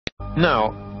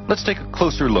Now, let's take a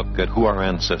closer look at who our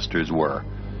ancestors were.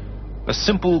 A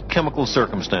simple chemical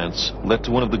circumstance led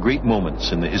to one of the great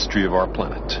moments in the history of our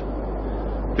planet.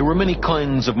 There were many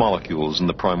kinds of molecules in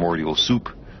the primordial soup.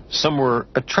 Some were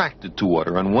attracted to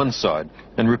water on one side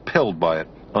and repelled by it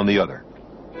on the other.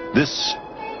 This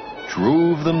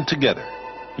drove them together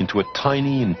into a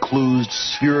tiny enclosed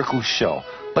spherical shell,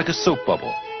 like a soap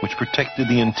bubble, which protected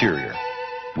the interior.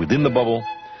 Within the bubble,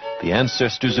 the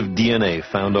ancestors of DNA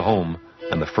found a home,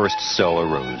 and the first cell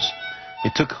arose.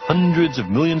 It took hundreds of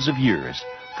millions of years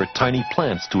for tiny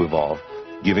plants to evolve,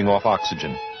 giving off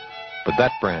oxygen. But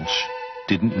that branch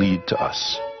didn't lead to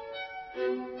us.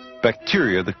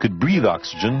 Bacteria that could breathe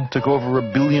oxygen took over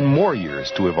 1 billion more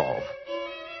years to evolve.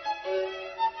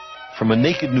 From a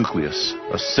naked nucleus,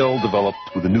 a cell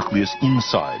developed with a nucleus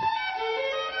inside.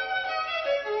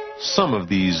 Some of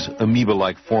these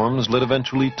amoeba-like forms led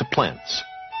eventually to plants.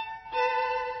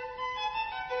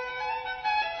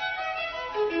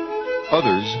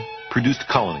 Others produced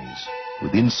colonies,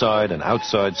 with inside and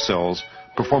outside cells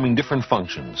performing different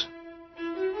functions,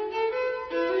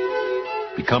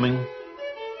 becoming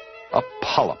a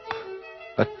polyp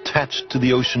attached to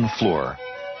the ocean floor,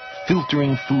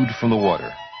 filtering food from the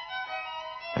water,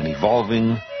 and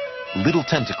evolving little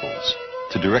tentacles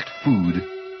to direct food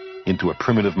into a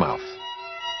primitive mouth.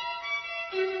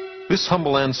 This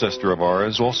humble ancestor of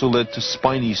ours also led to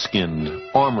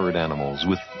spiny-skinned, armored animals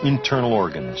with internal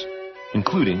organs,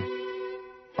 including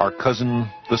our cousin,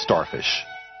 the starfish.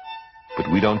 But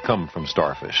we don't come from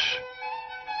starfish.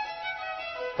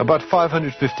 About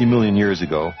 550 million years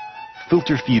ago,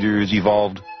 filter feeders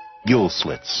evolved gill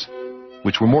slits,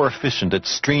 which were more efficient at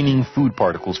straining food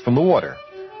particles from the water.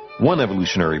 One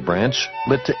evolutionary branch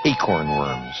led to acorn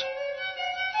worms.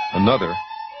 Another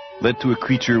led to a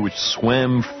creature which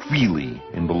swam freely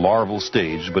in the larval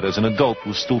stage, but as an adult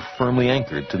was still firmly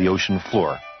anchored to the ocean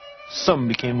floor. Some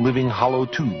became living hollow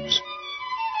tubes,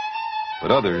 but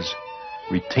others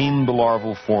retained the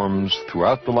larval forms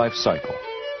throughout the life cycle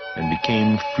and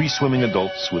became free-swimming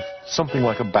adults with something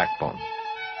like a backbone.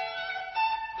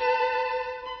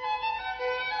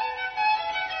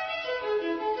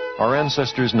 Our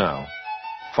ancestors now,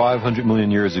 500 million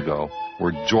years ago,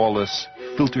 were jawless,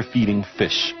 filter-feeding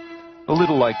fish, a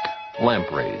little like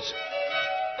lampreys.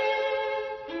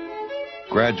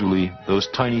 Gradually, those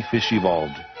tiny fish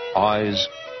evolved eyes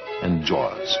and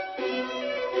jaws.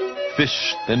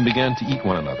 Fish then began to eat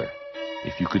one another.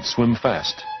 If you could swim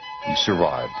fast, you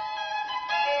survived.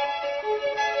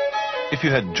 If you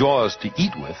had jaws to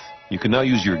eat with, you could now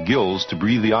use your gills to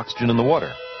breathe the oxygen in the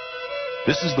water.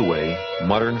 This is the way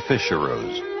modern fish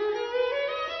arose.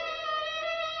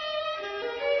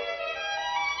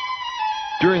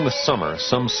 During the summer,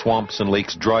 some swamps and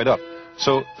lakes dried up,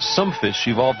 so some fish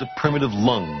evolved a primitive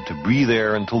lung to breathe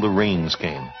air until the rains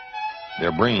came.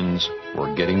 Their brains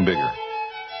were getting bigger.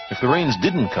 If the rains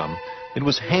didn't come, it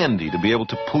was handy to be able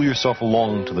to pull yourself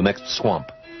along to the next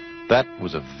swamp. That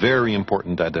was a very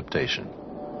important adaptation.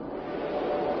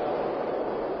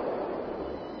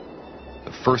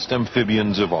 The first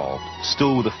amphibians evolved,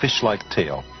 still with a fish-like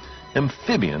tail.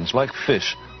 Amphibians, like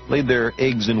fish, laid their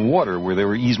eggs in water where they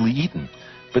were easily eaten.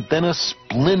 But then a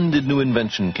splendid new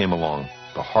invention came along,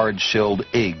 the hard-shelled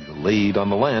egg laid on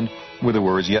the land where there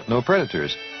were as yet no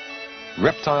predators.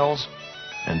 Reptiles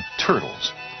and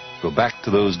turtles go back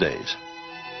to those days.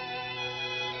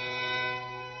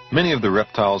 Many of the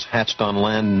reptiles hatched on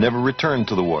land never returned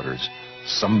to the waters.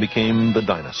 Some became the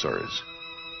dinosaurs.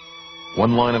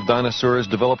 One line of dinosaurs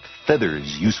developed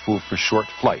feathers useful for short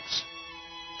flights.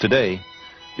 Today,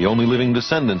 the only living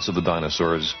descendants of the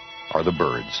dinosaurs are the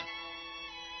birds.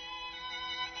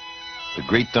 The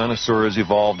great dinosaurs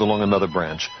evolved along another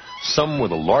branch. Some were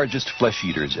the largest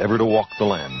flesh-eaters ever to walk the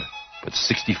land. But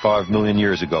 65 million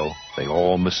years ago, they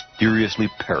all mysteriously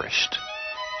perished.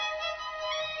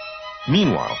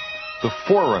 Meanwhile, the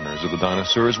forerunners of the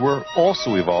dinosaurs were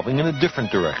also evolving in a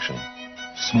different direction.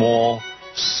 Small,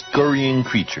 scurrying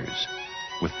creatures,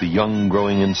 with the young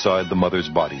growing inside the mother's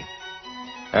body.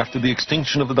 After the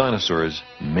extinction of the dinosaurs,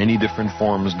 many different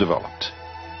forms developed.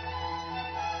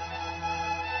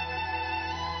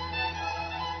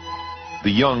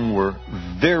 The young were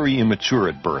very immature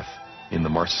at birth. In the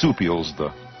marsupials,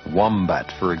 the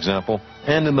wombat, for example,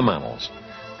 and in the mammals.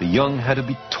 The young had to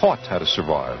be taught how to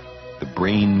survive. The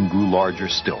brain grew larger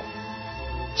still.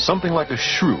 Something like a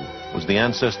shrew was the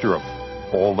ancestor of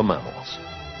all the mammals.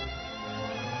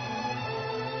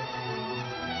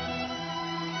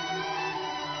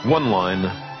 One line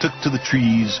took to the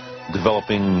trees,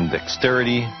 developing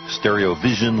dexterity,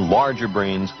 stereovision, larger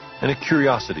brains, and a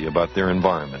curiosity about their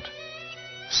environment.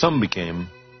 Some became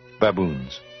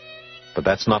baboons. but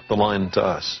that's not the line to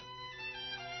us.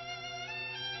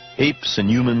 Apes and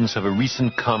humans have a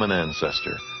recent common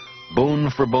ancestor. Bone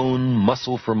for bone,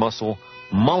 muscle for muscle,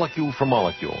 molecule for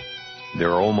molecule.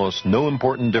 There are almost no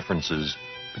important differences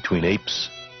between apes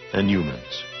and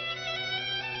humans.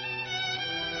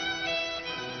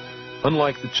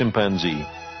 Unlike the chimpanzee,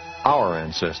 our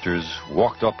ancestors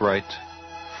walked upright,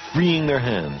 freeing their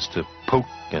hands to poke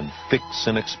and fix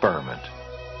and experiment.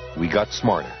 We got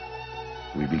smarter.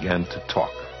 We began to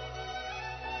talk.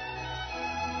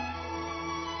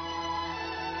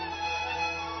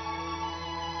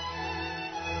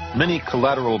 Many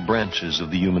collateral branches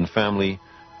of the human family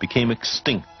became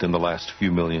extinct in the last few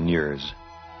million years.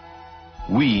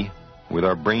 We, with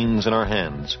our brains in our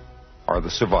hands, are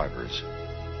the survivors.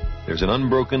 There's an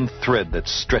unbroken thread that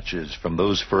stretches from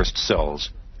those first cells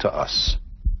to us.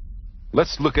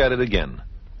 Let's look at it again,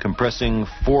 compressing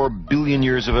 4 billion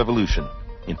years of evolution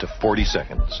into 40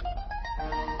 seconds.